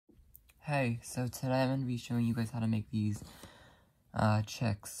Hey, so today I'm going to be showing you guys how to make these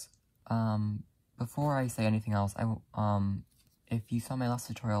chicks. Before I say anything else, if you saw my last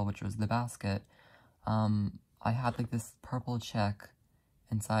tutorial, which was the basket, I had like this purple chick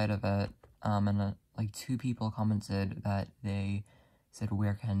inside of it, and like 2 people commented that they said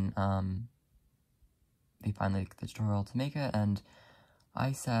where can they find like the tutorial to make it, and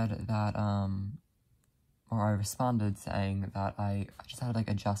I said that or I responded saying that I just had to like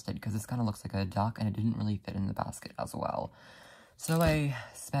adjust it because this kind of looks like a duck and it didn't really fit in the basket as well. So I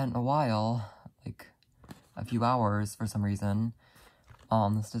spent a while, like a few hours for some reason,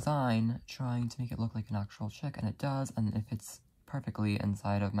 on this design trying to make it look like an actual chick, and it does, and it fits perfectly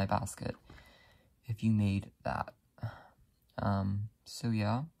inside of my basket if you made that. So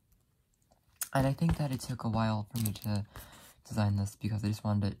yeah. And I think that it took a while for me to design this because I just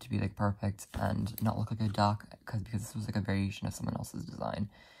wanted it to be like perfect and not look like a duck because this was like a variation of someone else's design.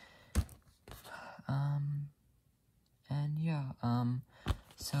 And yeah,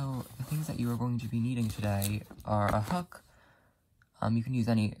 so the things that you are going to be needing today are a hook. You can use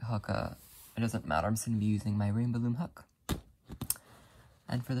any hook, it doesn't matter. I'm just going to be using my Rainbow Loom hook.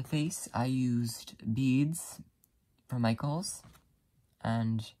 And for the face, I used beads from Michaels,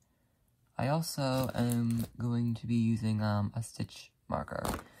 and I also am going to be using a stitch marker,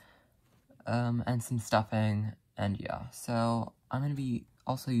 and some stuffing, and yeah. So I'm going to be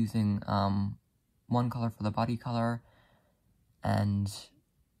also using one color for the body color, and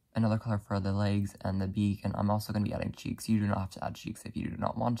another color for the legs and the beak, and I'm also going to be adding cheeks. You do not have to add cheeks if you do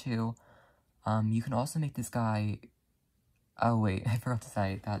not want to. You can also make this guy, oh wait, I forgot to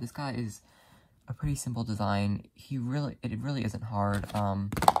say that this guy is a pretty simple design. It really isn't hard.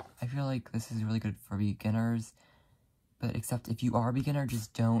 I feel like this is really good for beginners, but except if you are a beginner,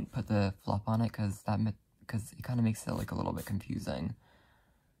 just don't put the fluff on it, because it kind of makes it like a little bit confusing.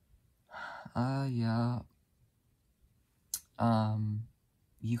 Yeah.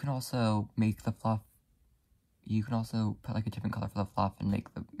 You can also make the fluff, you can also put like a different color for the fluff and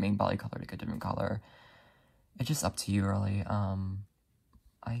make the main body color like a different color. It's just up to you, really.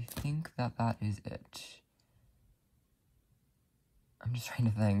 I think that is it. I'm just trying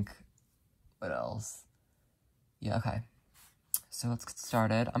to think what else. Yeah, okay. So let's get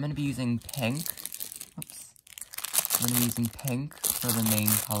started. I'm going to be using pink. Oops. I'm going to be using pink for the main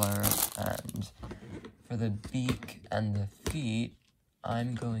color, and for the beak and the feet,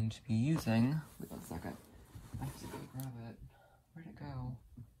 I'm going to be using... Wait 1 second. I have to go grab it. Where'd it go?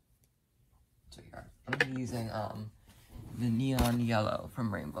 So here. I'm going to be using the neon yellow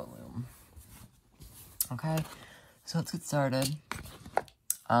from Rainbow Loom. Okay, so let's get started.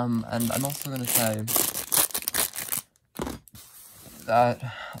 And I'm also going to say that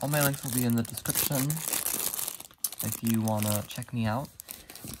all my links will be in the description if you want to check me out.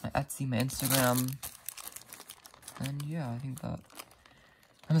 My Etsy, my Instagram, and yeah, I think that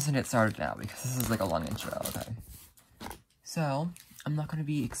I'm just going to get started now because this is like a long intro, okay? So, I'm not going to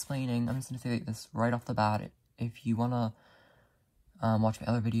be explaining, I'm just going to say this right off the bat. If you want to watch my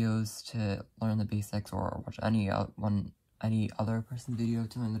other videos to learn the basics, or watch any other person's video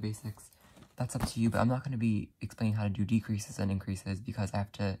to learn the basics, that's up to you, but I'm not going to be explaining how to do decreases and increases because I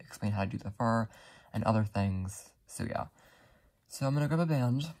have to explain how to do the fur and other things, so yeah. So I'm going to grab a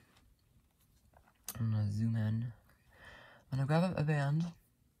band. I'm going to zoom in. I'm going to grab a band,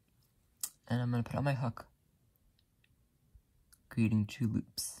 and I'm going to put on my hook, creating 2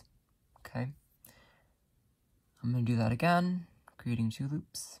 loops, okay? I'm going to do that again, creating 2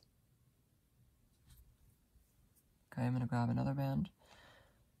 loops. Okay, I'm going to grab another band,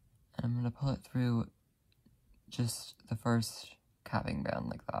 and I'm going to pull it through just the first capping band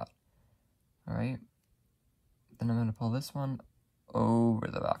like that, alright? Then I'm going to pull this one over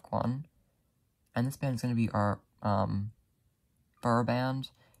the back one, and this band is going to be our fur band.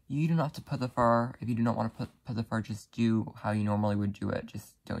 You do not have to put the fur. If you do not want to put the fur, just do how you normally would do it.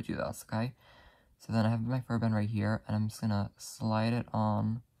 Just don't do this, okay? So then I have my fur band right here, and I'm just going to slide it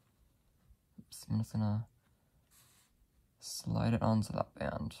on. Oops, I'm just going to slide it onto that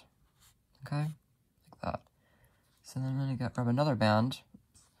band, okay, like that. So then I'm going to grab another band,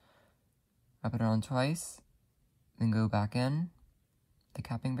 wrap it on twice, then go back in the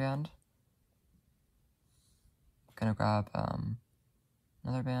capping band. I'm going to grab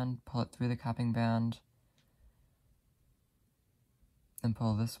another band, pull it through the capping band, then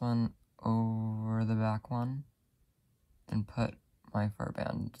pull this one over the back one, then put my fur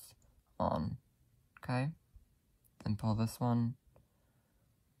band on, okay? Then pull this one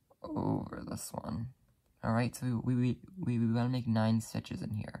over this one. Alright, so we want to make 9 stitches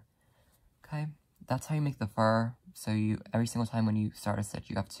in here. Okay? That's how you make the fur. So every single time when you start a stitch,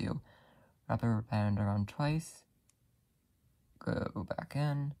 you have to wrap the rubber band around twice, go back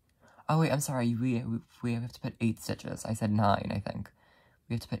in. Oh wait, I'm sorry, we have to put 8 stitches. I said 9, I think.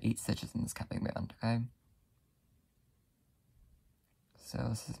 We have to put 8 stitches in this capping band, okay? So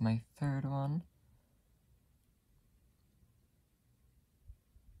this is my third one.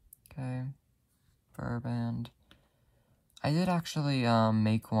 Okay, fur band. I did actually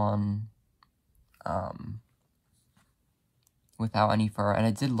make one without any fur, and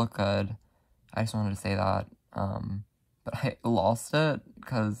it did look good. I just wanted to say that. But I lost it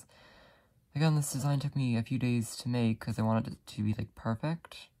because, again, this design took me a few days to make because I wanted it to be like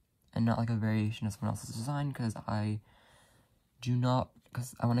perfect and not like a variation of someone else's design, because I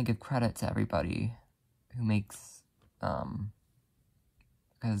want to give credit to everybody who makes,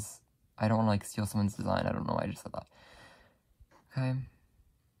 because I don't want to like steal someone's design. I don't know why I just said that. Okay.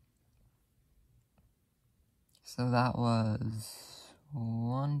 So that was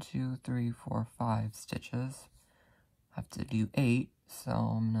 1, 2, 3, 4, 5 stitches. I have to do 8, so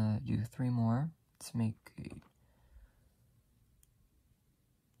I'm gonna do 3 more to make 8.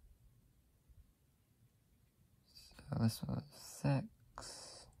 So this was 6.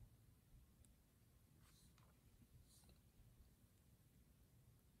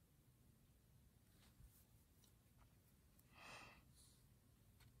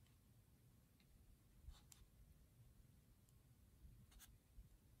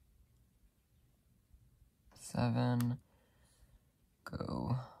 7,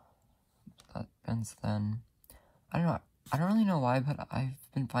 go, that bends then. I don't really know why, but I've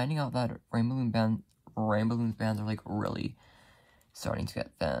been finding out that Rainbow Loom bands are like really starting to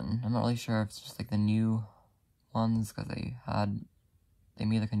get thin. I'm not really sure if it's just like the new ones, because they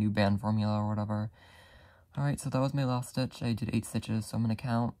made like a new band formula or whatever. Alright, so that was my last stitch. I did 8 stitches, so I'm gonna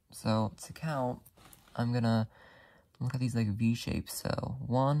count. So to count, I'm gonna look at these like V shapes. So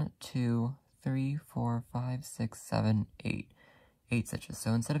 1, 2, 3, 4, 5, 6, 7, 8. 8 stitches.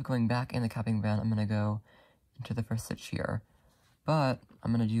 So instead of going back in the capping band, I'm gonna go into the first stitch here. But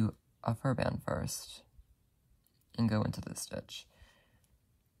I'm gonna do a fur band first and go into this stitch.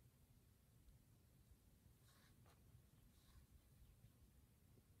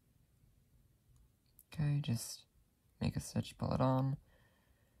 Okay, just make a stitch, pull it on.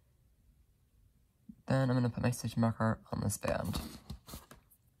 Then I'm gonna put my stitch marker on this band.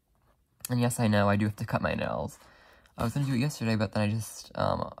 And yes, I know, I do have to cut my nails. I was gonna do it yesterday, but then I just,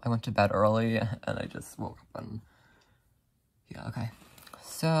 I went to bed early, and I just woke up and, yeah, okay.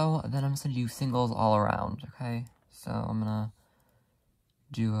 So, then I'm just gonna do singles all around, okay? So, I'm gonna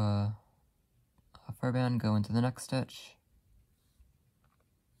do a fur band, go into the next stitch,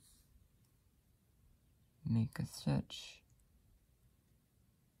 make a stitch,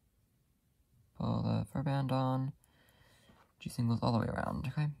 pull the fur band on, do singles all the way around,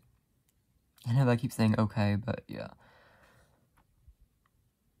 okay? I know that I keep saying okay, but yeah.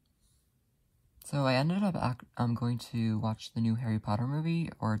 So I ended up going to watch the new Harry Potter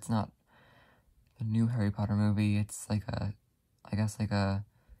movie, or it's not the new Harry Potter movie, it's like I guess like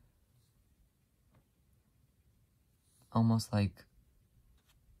almost like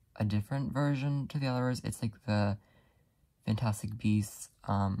a different version to the others. It's like the Fantastic Beasts,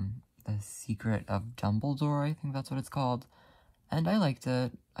 The Secret of Dumbledore, I think that's what it's called. And I liked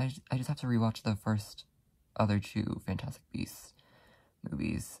it. I just have to rewatch the first other 2 Fantastic Beasts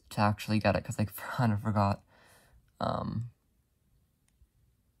movies to actually get it, because I kind of forgot,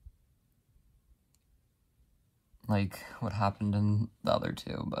 like, what happened in the other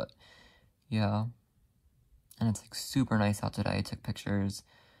 2, but, yeah. And it's, like, super nice out today. I took pictures,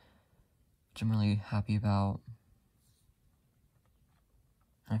 which I'm really happy about.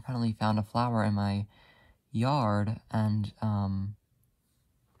 And I finally found a flower in my yard, and,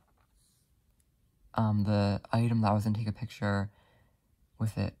 the item that I was gonna take a picture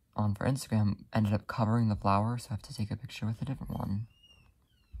with it on for Instagram ended up covering the flower, so I have to take a picture with a different one.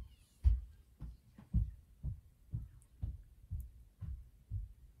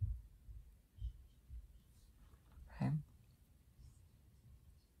 Okay.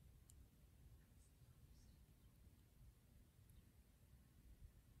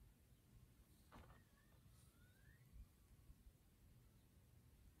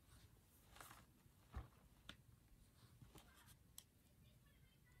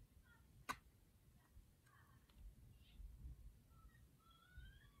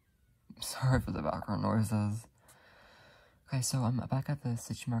 Sorry for the background noises. Okay, so I'm back at the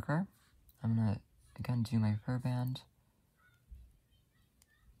stitch marker. I'm gonna, again, do my fur band.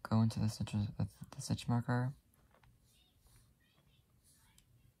 Go into the stitches with the stitch marker.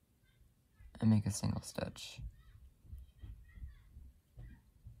 And make a single stitch.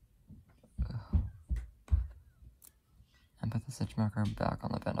 and put the stitch marker back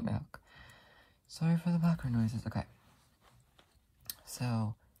on the bend on my hook. Sorry for the background noises. Okay.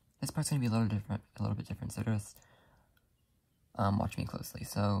 So this part's gonna be a little bit different. So just watch me closely.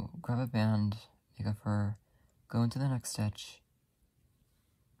 So grab a band, make a fur, go into the next stitch,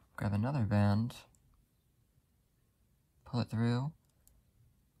 grab another band, pull it through,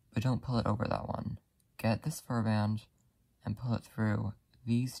 but don't pull it over that one. Get this fur band and pull it through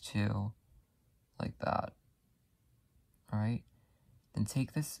these two like that. Alright? Then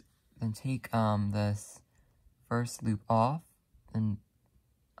take this first loop off, then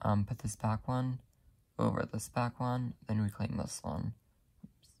put this back one over this back one, then reclaim this one.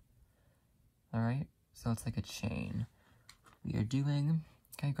 Alright? So it's like a chain. We are doing,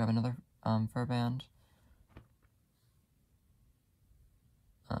 okay, grab another fur band.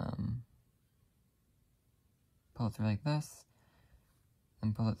 Pull it through like this,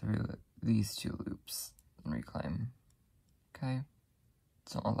 and pull it through these two loops, and reclaim. Okay?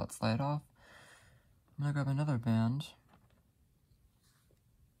 So I'll let that slide off. I'm gonna grab another band,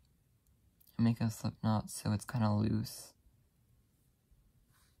 and make a slip knot so it's kind of loose.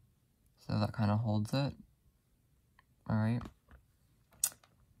 So that kind of holds it. Alright.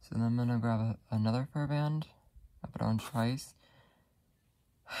 So then I'm gonna grab another fur band, wrap it on twice.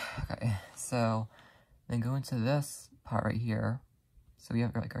 Okay, so then go into this part right here. So we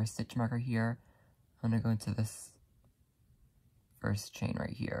have like our stitch marker here. I'm gonna go into this first chain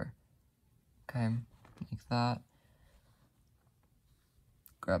right here. Okay, like that.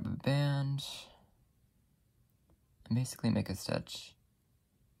 Grab a band, and basically make a stitch.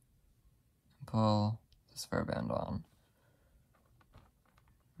 And pull this fur band on.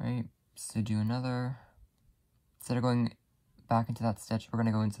 Right, so do another. Instead of going back into that stitch, we're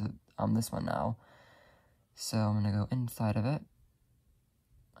gonna go into this one now. So I'm gonna go inside of it.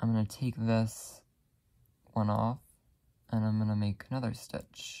 I'm gonna take this one off, and I'm gonna make another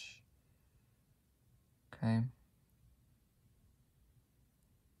stitch. Okay.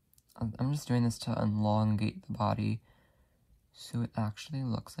 I'm just doing this to elongate the body so it actually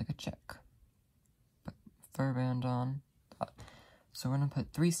looks like a chick. Put fur band on. So we're gonna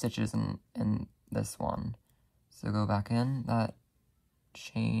put 3 stitches in this one. So go back in that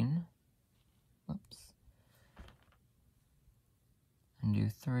chain. Whoops. And do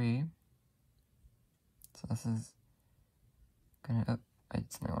 3. So this is gonna, oh,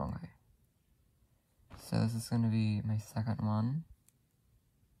 it's in the wrong way. So this is gonna be my second one.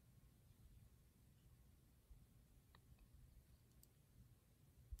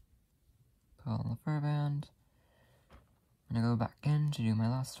 Pull on the fur band. I'm gonna go back in to do my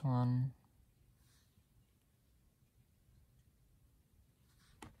last one.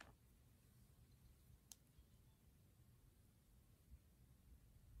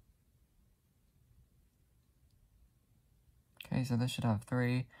 Okay, so this should have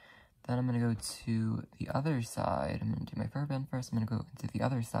 3. Then I'm gonna go to the other side. I'm gonna do my fur band first. I'm gonna go into the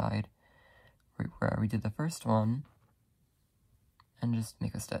other side where we did the first one and just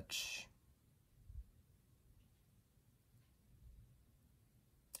make a stitch.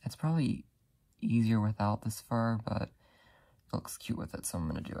 It's probably easier without this fur, but it looks cute with it, so I'm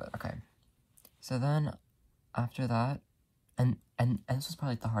gonna do it. Okay. So then after that, and this was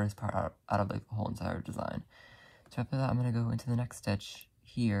probably the hardest part out of like the whole entire design. So after that, I'm gonna go into the next stitch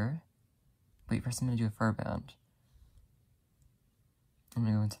here. Wait, first I'm gonna do a fur band. I'm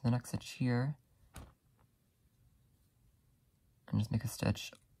gonna go into the next stitch here and just make a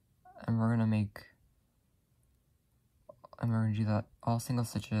stitch, and we're gonna do that all single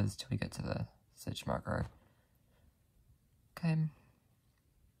stitches till we get to the stitch marker. Okay.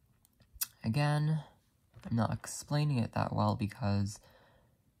 Again, I'm not explaining it that well because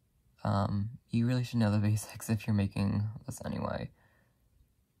you really should know the basics if you're making this anyway.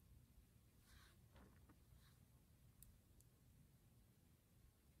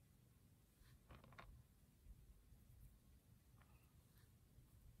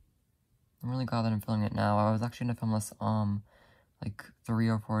 I'm really glad that I'm filming it now. I was actually gonna film this like 3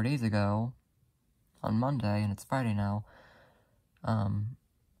 or 4 days ago on Monday, and it's Friday now.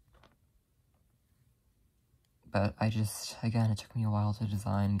 But again, it took me a while to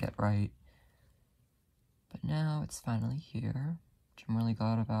design and get right. But now it's finally here, which I'm really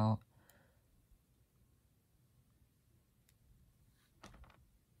glad about.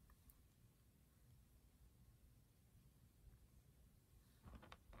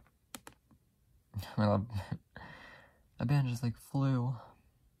 Oh my god, that band just like flew.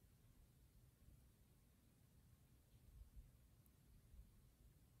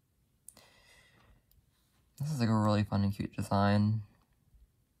 This is like a really fun and cute design.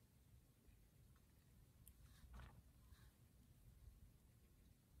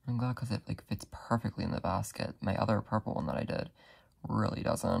 glad because it like fits perfectly in the basket. My other purple one that I did really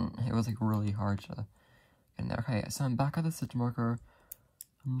doesn't. It was like really hard to get in there. Okay, so I'm back at the stitch marker.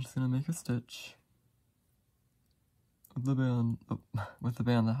 I'm just gonna make a stitch with the band, with the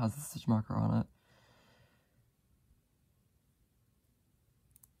band that has the stitch marker on it.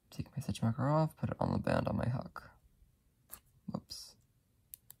 Take my stitch marker off, put it on the band on my hook. Whoops.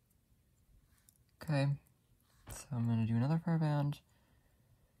 Okay, so I'm gonna do another fur band.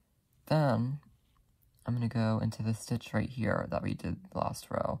 Then I'm gonna go into the stitch right here that we did the last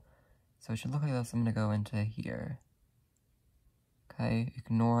row. So it should look like this. I'm gonna go into here. Okay,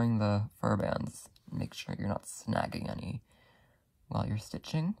 ignoring the fur bands. Make sure you're not snagging any while you're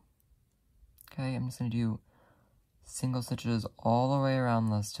stitching. Okay, I'm just gonna do single stitches all the way around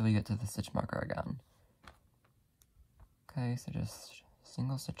this till we get to the stitch marker again. Okay, so just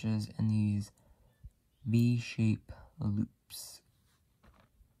single stitches in these V-shape loops,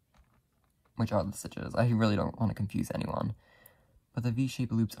 which are the stitches. I really don't want to confuse anyone, but the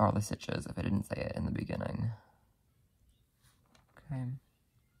V-shape loops are the stitches if I didn't say it in the beginning. Okay.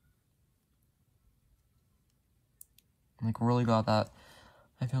 I'm like really glad that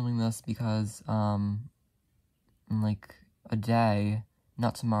I'm filming this because in like a day,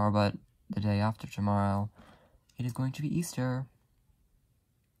 not tomorrow, but the day after tomorrow, it is going to be Easter.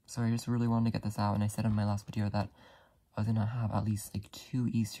 So I just really wanted to get this out, and I said in my last video that I was gonna have at least like 2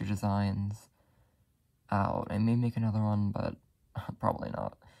 Easter designs out. I may make another one, but probably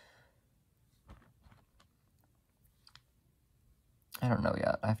not. I don't know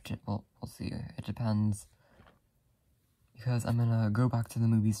yet. I have to, we'll see. It depends. Because I'm gonna go back to the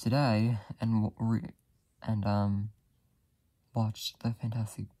movies today and watch the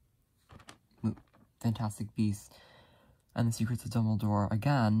Fantastic Beasts and the Secrets of Dumbledore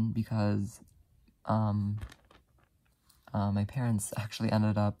again, because my parents actually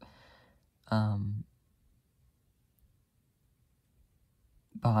ended up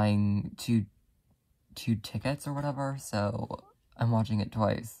buying two tickets or whatever, so I'm watching it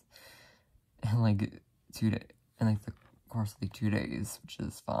twice in like the course of like 2 days, which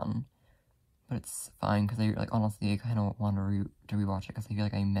is fun. But it's fine because I like honestly I kind of want to rewatch it because I feel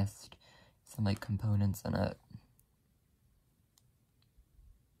like I missed some like components in it.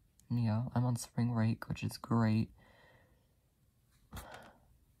 Yeah, I'm on spring break, which is great.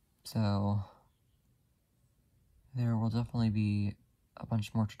 So there will definitely be a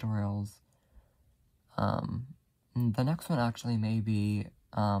bunch more tutorials. The next one actually may be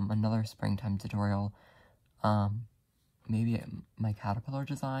another springtime tutorial. Maybe my caterpillar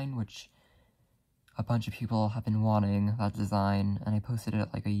design, which a bunch of people have been wanting that design, and I posted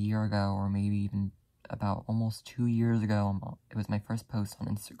it like a year ago, or maybe even about almost 2 years ago. It was my first post on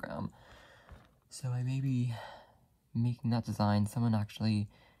Instagram. So I may be making that design. Someone actually,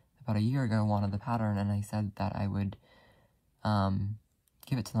 about a year ago, wanted the pattern, and I said that I would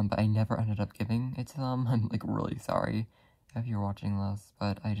give it to them, but I never ended up giving it to them. I'm like really sorry if you're watching this,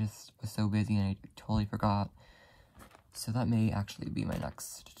 but I just was so busy and I totally forgot. So that may actually be my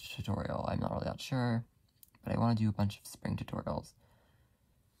next tutorial. I'm not really that sure, but I want to do a bunch of spring tutorials.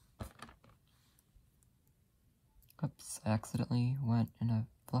 Oops, I accidentally went in a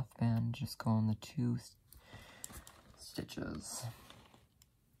fluff band, just go on the 2 stitches.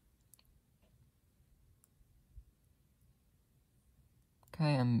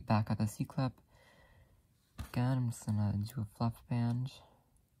 Okay, I'm back at the C-clip. Again, I'm just gonna do a fluff band.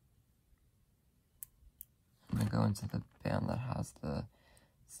 I'm gonna go into the band that has the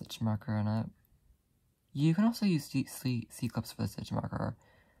stitch marker in it. You can also use C-clips for the stitch marker.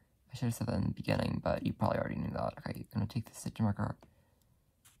 I should have said that in the beginning, but you probably already knew that. Okay, you're gonna take the stitch marker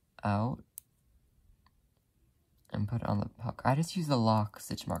out and put it on the hook. I just use the lock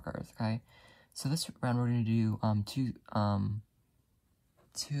stitch markers, okay? So this round we're gonna do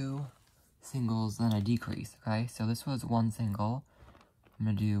two singles, then a decrease, okay? So this was 1 single. I'm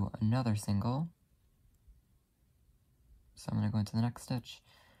gonna do another single. So I'm gonna go into the next stitch,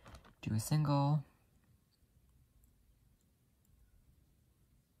 do a single,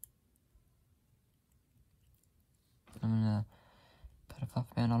 I'm gonna put a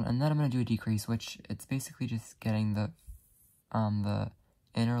fluff band on, and then I'm gonna do a decrease, which it's basically just getting the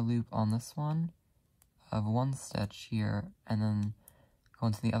inner loop on this one of 1 stitch here, and then go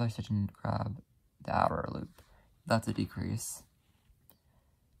into the other stitch and grab the outer loop. That's a decrease.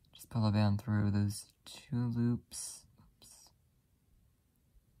 Just pull a band through those 2 loops. Oops.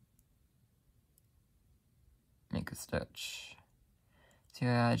 Make a stitch. So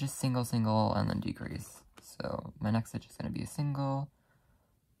yeah, just single, and then decrease. So my next stitch is going to be a single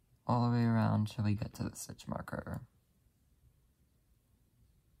all the way around till we get to the stitch marker.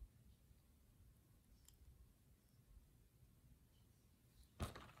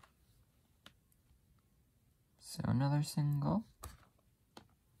 So another single.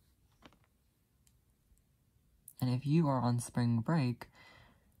 And if you are on spring break,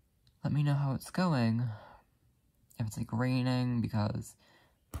 let me know how it's going. If it's like raining, because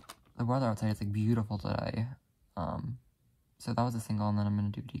the weather outside is like beautiful today. So that was a single, and then I'm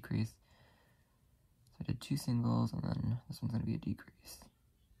going to do a decrease. So I did 2 singles, and then this one's going to be a decrease.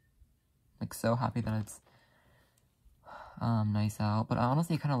 Like, so happy that it's nice out. But I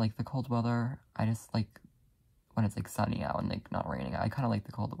honestly kind of like the cold weather. I just like when it's like sunny out and like not raining. I kind of like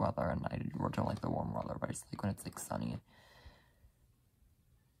the cold weather, and I don't like the warm weather, but I just like when it's like sunny.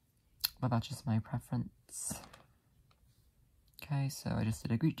 But that's just my preference. Okay, so I just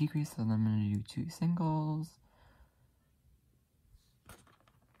did a decrease, so then I'm going to do 2 singles.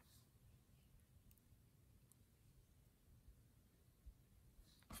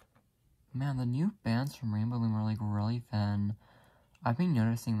 Man, the new bands from Rainbow Loom are like really thin. I've been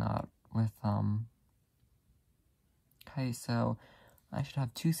noticing that with, okay, so I should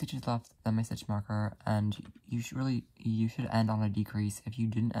have 2 stitches left, then my stitch marker, and you should end on a decrease. If you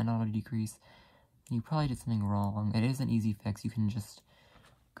didn't end on a decrease, you probably did something wrong. It is an easy fix. You can just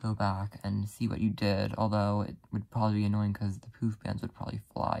go back and see what you did, although it would probably be annoying because the poof bands would probably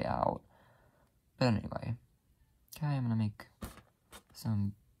fly out. But anyway, okay, I'm gonna make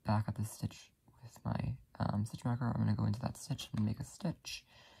some back at the stitch with my stitch marker. I'm gonna go into that stitch and make a stitch.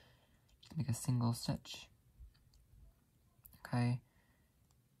 Just make a single stitch. Okay.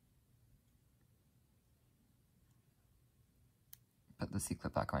 Put the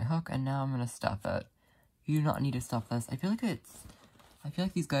C-clip back on my hook, and now I'm gonna stuff it. You do not need to stuff this. I feel like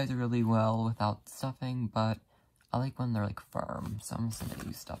these guys are really well without stuffing, but I like when they're like firm, so I'm just gonna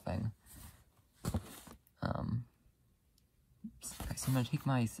use stuffing. Okay, so I'm gonna take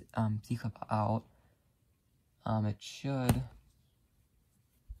my C-clip out. It should,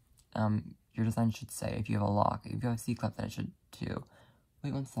 your design should say if you have a lock. If you have a C-clip, then it should too.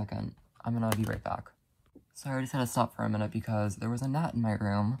 Wait 1 second. I'm gonna be right back. Sorry, I just had to stop for a minute because there was a gnat in my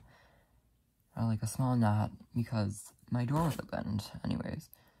room. Or like a small gnat, because my door was opened, anyways.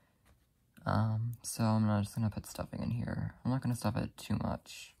 So I'm just gonna put stuffing in here. I'm not gonna stuff it too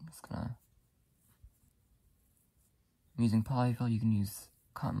much. I'm using polyfill. You can use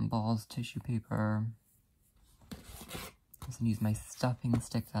cotton balls, tissue paper. I'm just gonna use my stuffing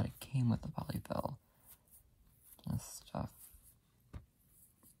stick that it came with the polyfill. Just stuff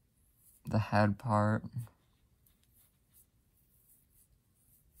the head part.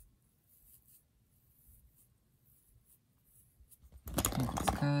 I think that's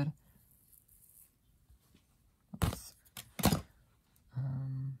good. Oops.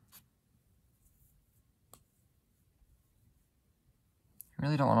 I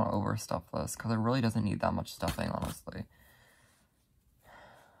really don't want to overstuff this, because it really doesn't need that much stuffing, honestly.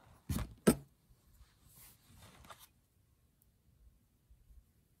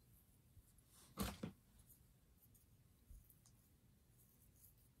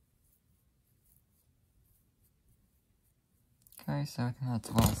 Okay, so I think that's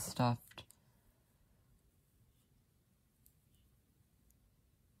well stuffed.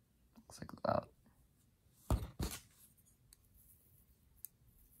 Looks like that.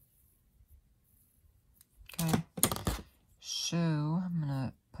 Okay, so I'm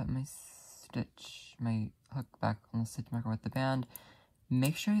gonna put my hook back on the stitch marker with the band.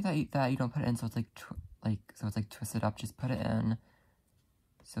 Make sure that you don't put it in so it's like twisted up. Just put it in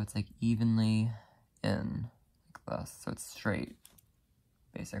so it's like evenly in like this, so it's straight,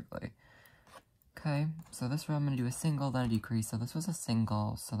 basically. Okay, so this row I'm gonna do a single, then a decrease. So this was a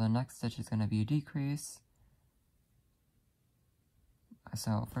single, so the next stitch is gonna be a decrease.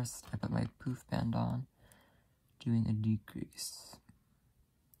 So first I put my poof band on, doing a decrease.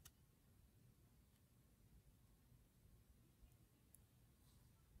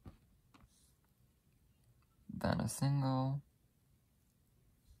 Then a single.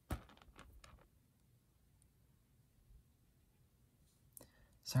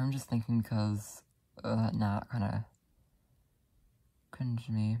 So I'm just thinking because that gnat kind of cringed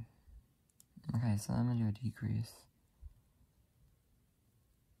me. Okay, so I'm gonna do a decrease.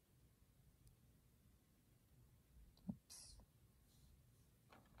 Oops.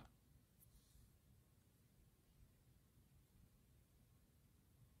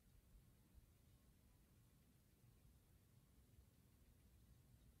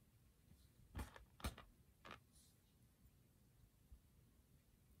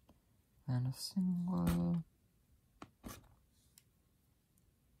 Then a single.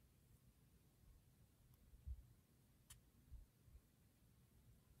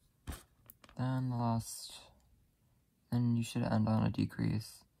 Then the last, and you should end on a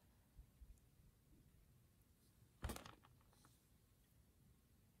decrease.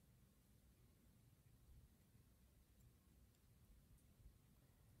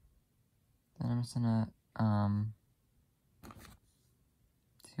 I'm just gonna,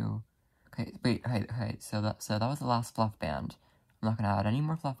 okay, wait, so that was the last fluff band. I'm not gonna add any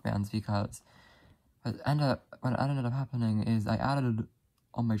more fluff bands because what ended up happening is I added,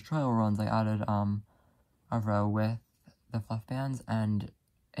 on my trial runs, I added, a row with the fluff bands, and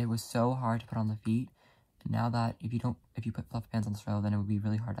it was so hard to put on the feet. And now that if you put fluff bands on this row, then it would be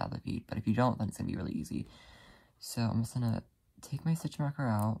really hard to add the feet, but if you don't, then it's gonna be really easy. So I'm just gonna take my stitch marker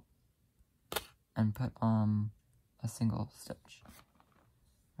out and put a single stitch.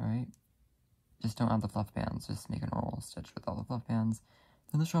 Alright? Just don't add the fluff bands, just make a normal stitch with all the fluff bands.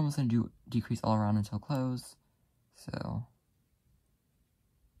 Then this row I'm just gonna do decrease all around until close. So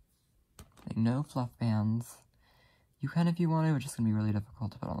like no fluff bands. You can if you want to, it's just gonna be really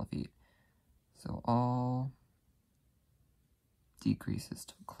difficult to put on the feet. So all decreases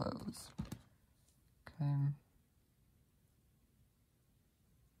to close. Okay.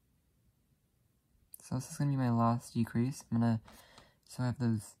 So this is gonna be my last decrease. So I have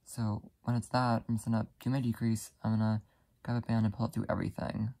those, so when it's that, I'm just gonna do my decrease, I'm gonna grab a band and pull it through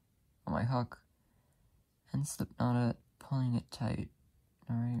everything on my hook, and slip knot it, pulling it tight,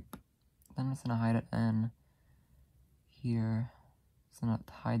 alright? Then I'm just gonna hide it in here, just gonna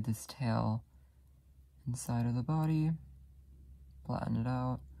hide this tail inside of the body, flatten it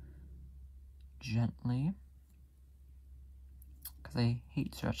out gently, because I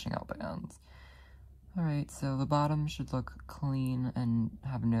hate stretching out bands. Alright, so the bottom should look clean and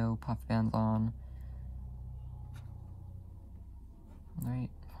have no puff bands on. Alright,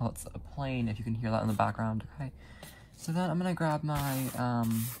 well it's a plane if you can hear that in the background, okay? So then I'm gonna grab my,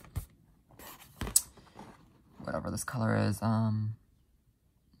 whatever this color is,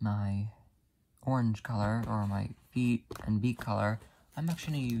 my orange color, or my feet and beak color. I'm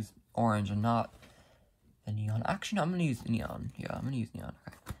actually gonna use orange and not the neon. Actually, no, I'm gonna use neon. Yeah, I'm gonna use neon,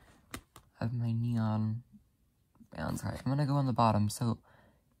 okay. I have my neon bands. Alright, I'm gonna go on the bottom. So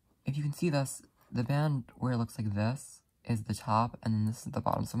if you can see this, the band where it looks like this is the top, and then this is the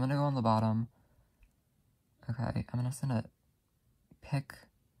bottom. So I'm gonna go on the bottom. Okay, I'm just gonna pick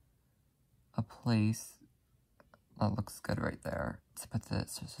a place that looks good right there to put to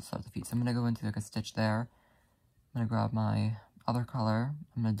start the feet. So I'm gonna go into like a stitch there. I'm gonna grab my other color.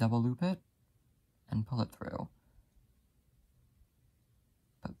 I'm gonna double loop it and pull it through.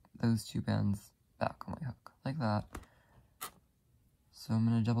 Put those two bands back on my hook, like that. So I'm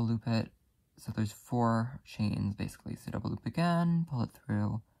gonna double loop it. So there's 4 chains basically. So double loop again, pull it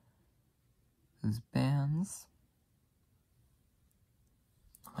through those bands.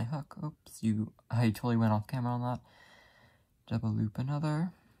 My hook, oops, I totally went off camera on that. Double loop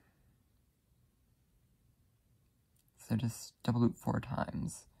another. So just double loop 4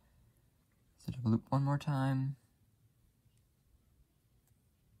 times. So double loop one more time.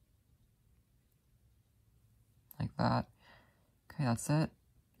 Like that. Okay, that's it.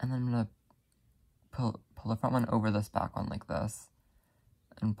 And then I'm gonna pull the front one over this back one like this.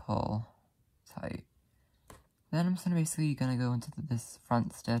 And pull tight. Then I'm just basically gonna go into this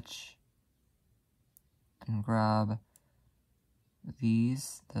front stitch and grab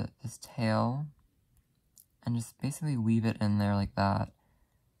this tail, and just basically weave it in there like that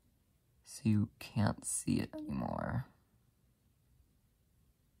so you can't see it anymore.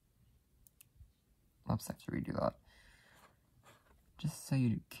 Oops, I have to redo that. Just so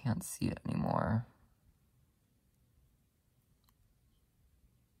you can't see it anymore.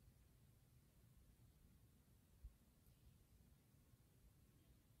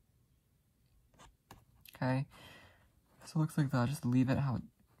 Okay, so it looks like that. Just leave it how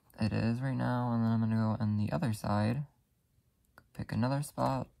it is right now, and then I'm gonna go on the other side, pick another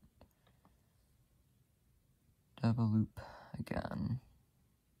spot, double loop again.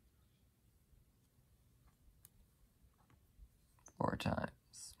 4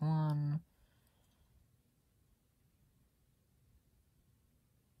 times. 1.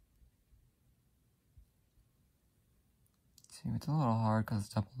 2. It's a little hard because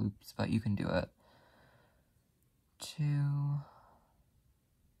it's double loops, but you can do it. 2.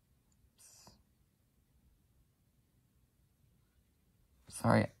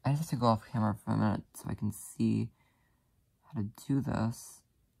 Sorry, I just have to go off camera for a minute so I can see how to do this.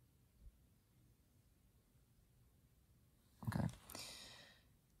 Okay.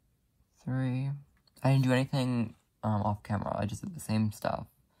 3. I didn't do anything off camera, I just did the same stuff.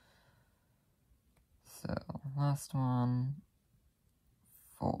 So, last one.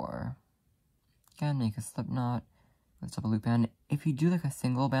 4. Again, make a slip knot with double loop band. If you do like a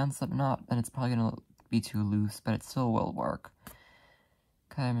single band slip knot, then it's probably gonna be too loose, but it still will work.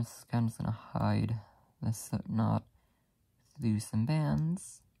 Okay, I'm just gonna hide this slip knot through some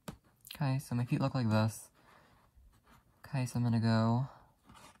bands. Okay, so my feet look like this. Okay, so I'm gonna go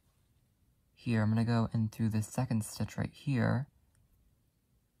here. I'm gonna go in through this second stitch right here.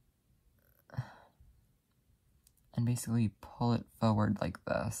 And basically pull it forward like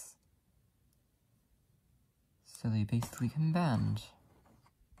this. So they basically can bend.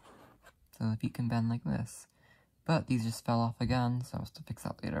 So the feet can bend like this. But these just fell off again, so I'll have to fix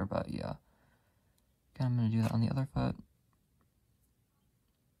that later, but yeah. Again, I'm gonna do that on the other foot.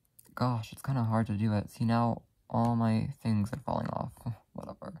 Gosh, it's kind of hard to do it. See, now all my things are falling off.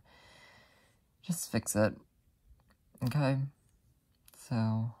 Whatever. Just fix it. Okay.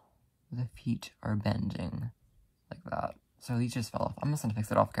 So, the feet are bending. Like that. So these just fell off. I'm just gonna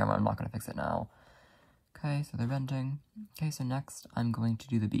fix it off camera. I'm not gonna fix it now. Okay, so they're bending. Okay, so next I'm going to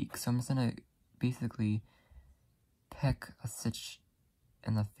do the beak. So I'm just gonna basically pick a stitch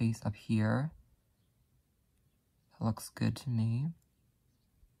in the face up here. That looks good to me.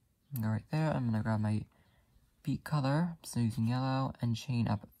 Go right there. I'm gonna grab my beak color. I'm just using yellow and chain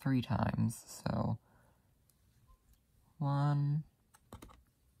up 3 times. So 1,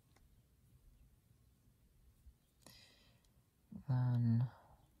 then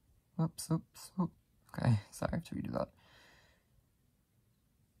whoops. Okay, sorry, I have to redo that.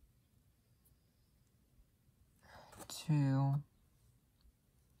 2, and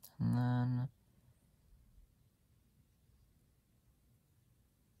then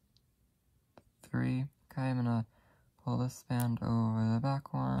 3. Okay, I'm gonna pull this band over the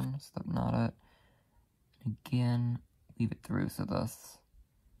back one, slip knot it, and again, leave it through so this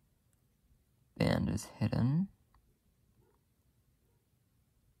band is hidden.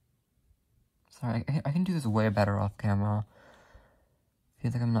 Sorry, I can do this way better off camera. I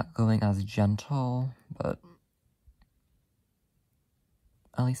feel like I'm not going as gentle, but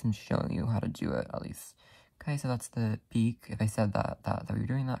at least I'm showing you how to do it, at least. Okay, so that's the beak. If I said that we were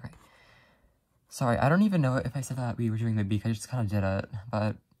doing that, okay. Sorry, I don't even know if I said that we were doing the beak. I just kind of did it,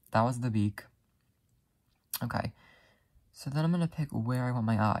 but that was the beak. Okay, so then I'm going to pick where I want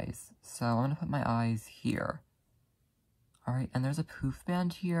my eyes. So I'm going to put my eyes here. Alright, and there's a poof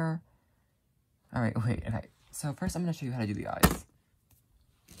band here. Alright, wait, okay. So first I'm going to show you how to do the eyes.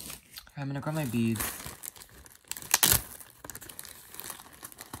 Okay, I'm going to grab my beads.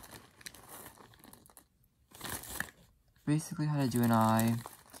 Basically how to do an eye.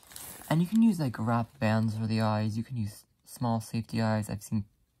 And you can use like wrap bands for the eyes. You can use small safety eyes. I've seen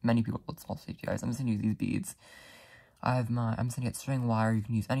many people with small safety eyes. I'm just gonna use these beads. I'm just gonna get string wire. You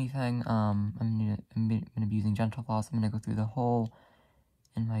can use anything. I'm gonna be using gentle floss. I'm gonna go through the hole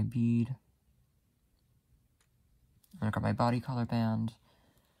in my bead. I'm gonna grab my body color band.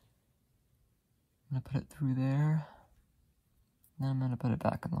 I'm gonna put it through there. Then I'm gonna put it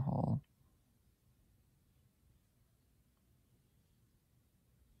back in the hole.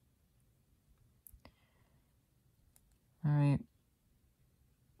 Alright,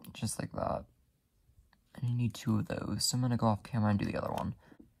 just like that. And you need 2 of those, so I'm going to go off camera and do the other one.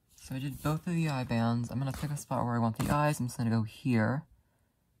 So I did both of the eye bands. I'm going to pick a spot where I want the eyes. I'm just going to go here,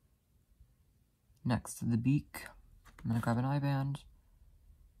 next to the beak. I'm going to grab an eye band.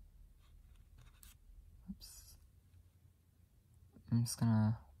 Oops. I'm just going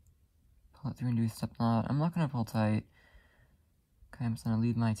to pull it through and do a slip knot. I'm not going to pull tight. Okay, I'm just going to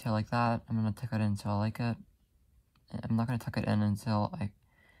leave my tail like that. I'm going to tuck it in until I like it. I'm not going to tuck it in until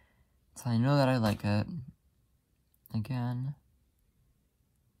I know that I like it. Again.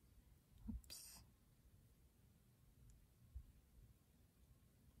 Oops.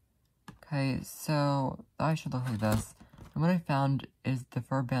 Okay, so the eye should look like this. And what I found is the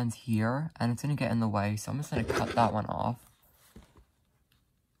fur band's here, and it's going to get in the way, so I'm just going to cut that one off.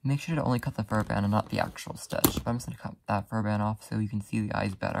 Make sure to only cut the fur band and not the actual stitch. But I'm just going to cut that fur band off so you can see the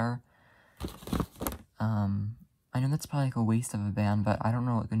eyes better. I know that's probably like a waste of a band, but I don't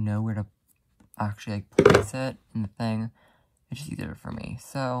know where to actually like place it in the thing. It's just easier for me.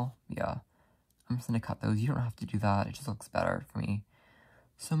 So yeah, I'm just gonna cut those. You don't have to do that. It just looks better for me.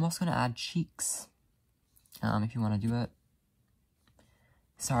 So I'm also gonna add cheeks. If you want to do it.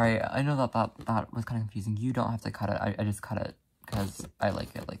 Sorry, I know that was kind of confusing. You don't have to cut it. I just cut it because I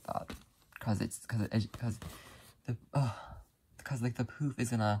like it like that. Because like the poof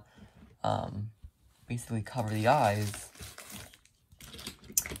is gonna basically cover the eyes,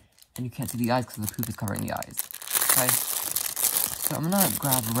 and you can't see the eyes because the poof is covering the eyes. Okay, so I'm gonna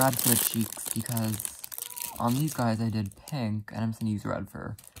grab red for the cheeks because on these guys I did pink, and I'm just gonna use red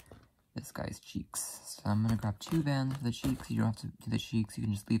for this guy's cheeks. So I'm gonna grab 2 bands for the cheeks. You don't have to do the cheeks, you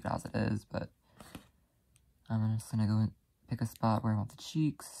can just leave it as it is, but I'm just gonna go and pick a spot where I want the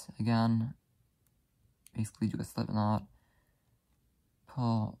cheeks. Again, basically do a slip knot,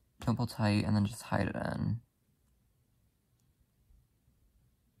 pull don't pull tight, and then just hide it in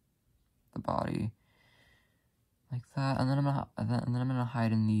the body. Like that, and then I'm gonna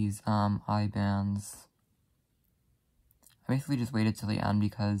hide in these eye bands. I basically just waited till the end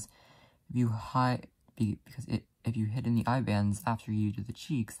because if you if you hit in the eye bands after you do the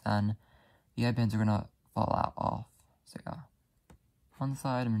cheeks, then the eye bands are gonna fall out off. So yeah, one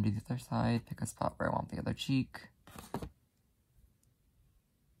side, I'm gonna do the other side. Pick a spot where I want the other cheek.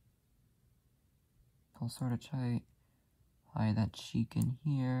 Pull sort of tight. Hide that cheek in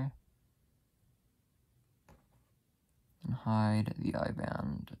here. And hide the eye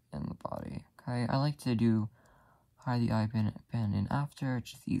band in the body. Okay, I like to hide the eye band in after.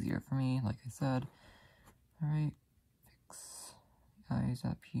 It's just easier for me, like I said. Alright, fix the eyes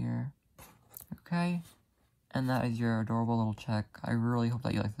up here. Okay, and that is your adorable little check. I really hope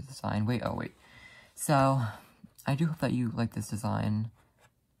that you like this design. Wait. So, I do hope that you like this design.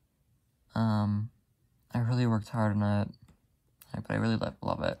 I really worked hard on it, but I really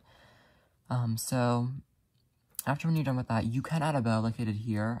love it. So, after when you're done with that, you can add a bow like I did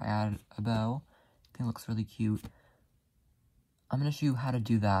here. I added a bow. I think it looks really cute. I'm going to show you how to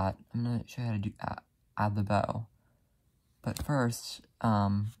do that. I'm going to show you how to add the bow. But first,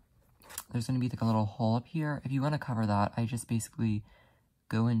 there's going to be like a little hole up here. If you want to cover that, I just basically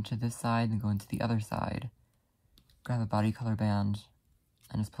go into this side and go into the other side. Grab a body color band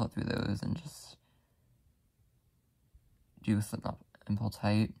and just pull it through those and just do a slip knot and pull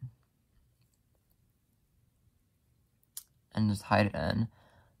tight. And just hide it in.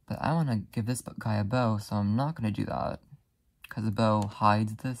 But I want to give this guy a bow, so I'm not going to do that. Because the bow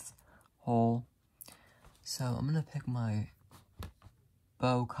hides this hole. So I'm going to pick my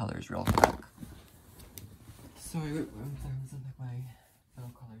bow colors real quick. Sorry, wait, I'm going to pick my bow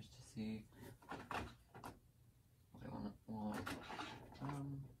colors to see what I want.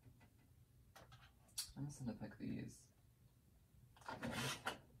 I'm just going to pick these.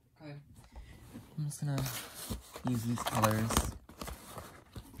 Okay. I'm just going to use these colors.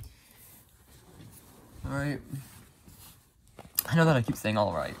 Alright. I know that I keep saying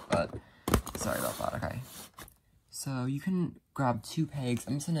alright, but sorry about that, okay. So you can grab 2 pegs.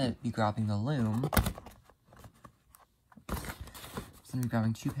 I'm just gonna be grabbing the Loom. I'm just gonna be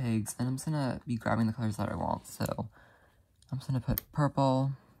grabbing 2 pegs, and I'm just gonna be grabbing the colors that I want. So I'm just gonna put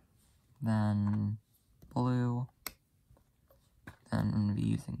purple, then blue, then I'm gonna be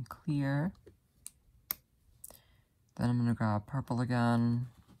using clear. Then I'm gonna grab purple again,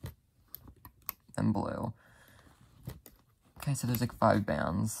 then blue. Okay, so there's like 5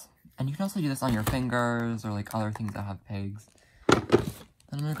 bands. And you can also do this on your fingers or like other things that have pegs. Then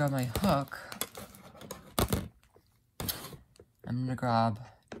I'm gonna grab my hook. I'm gonna grab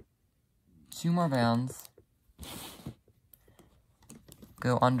 2 more bands.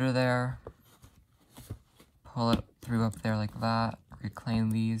 Go under there. Pull it through up there like that.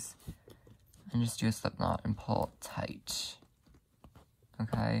 Reclaim these. And just do a slip knot and pull it tight.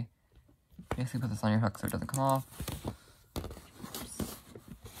 Okay? Basically put this on your hook so it doesn't come off. Oops.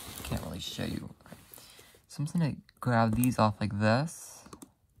 Can't really show you. Okay. So I'm just gonna grab these off like this.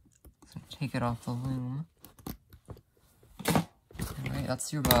 So take it off the loom. Alright,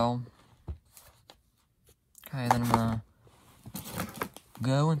 that's your bow. Okay, then I'm gonna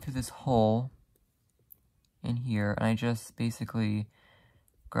go into this hole in here, and I just basically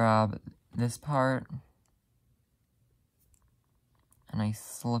grab this part and I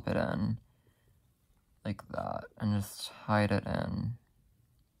slip it in like that and just hide it in.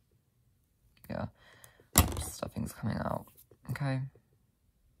 Yeah, stuffing's coming out. Okay,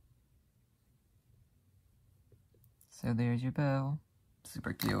 so there's your bow.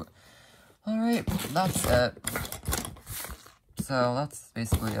 Super cute. Alright, that's it. So that's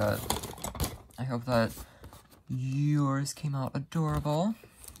basically it. I hope that yours came out adorable.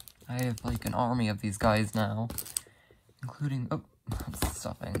 I have like an army of these guys now, including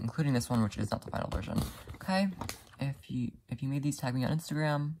stuffing, including this one, which is not the final version. Okay, if you made these, tag me on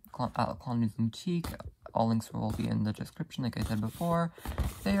Instagram at Boutique. All links will be in the description, like I said before.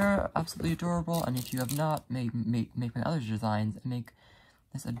 They are absolutely adorable, and if you have not, make my other designs and make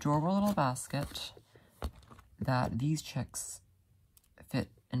this adorable little basket that these chicks fit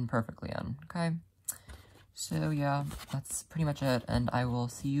in perfectly in. Okay. So yeah, that's pretty much it, and I will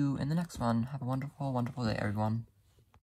see you in the next one. Have a wonderful, wonderful day, everyone.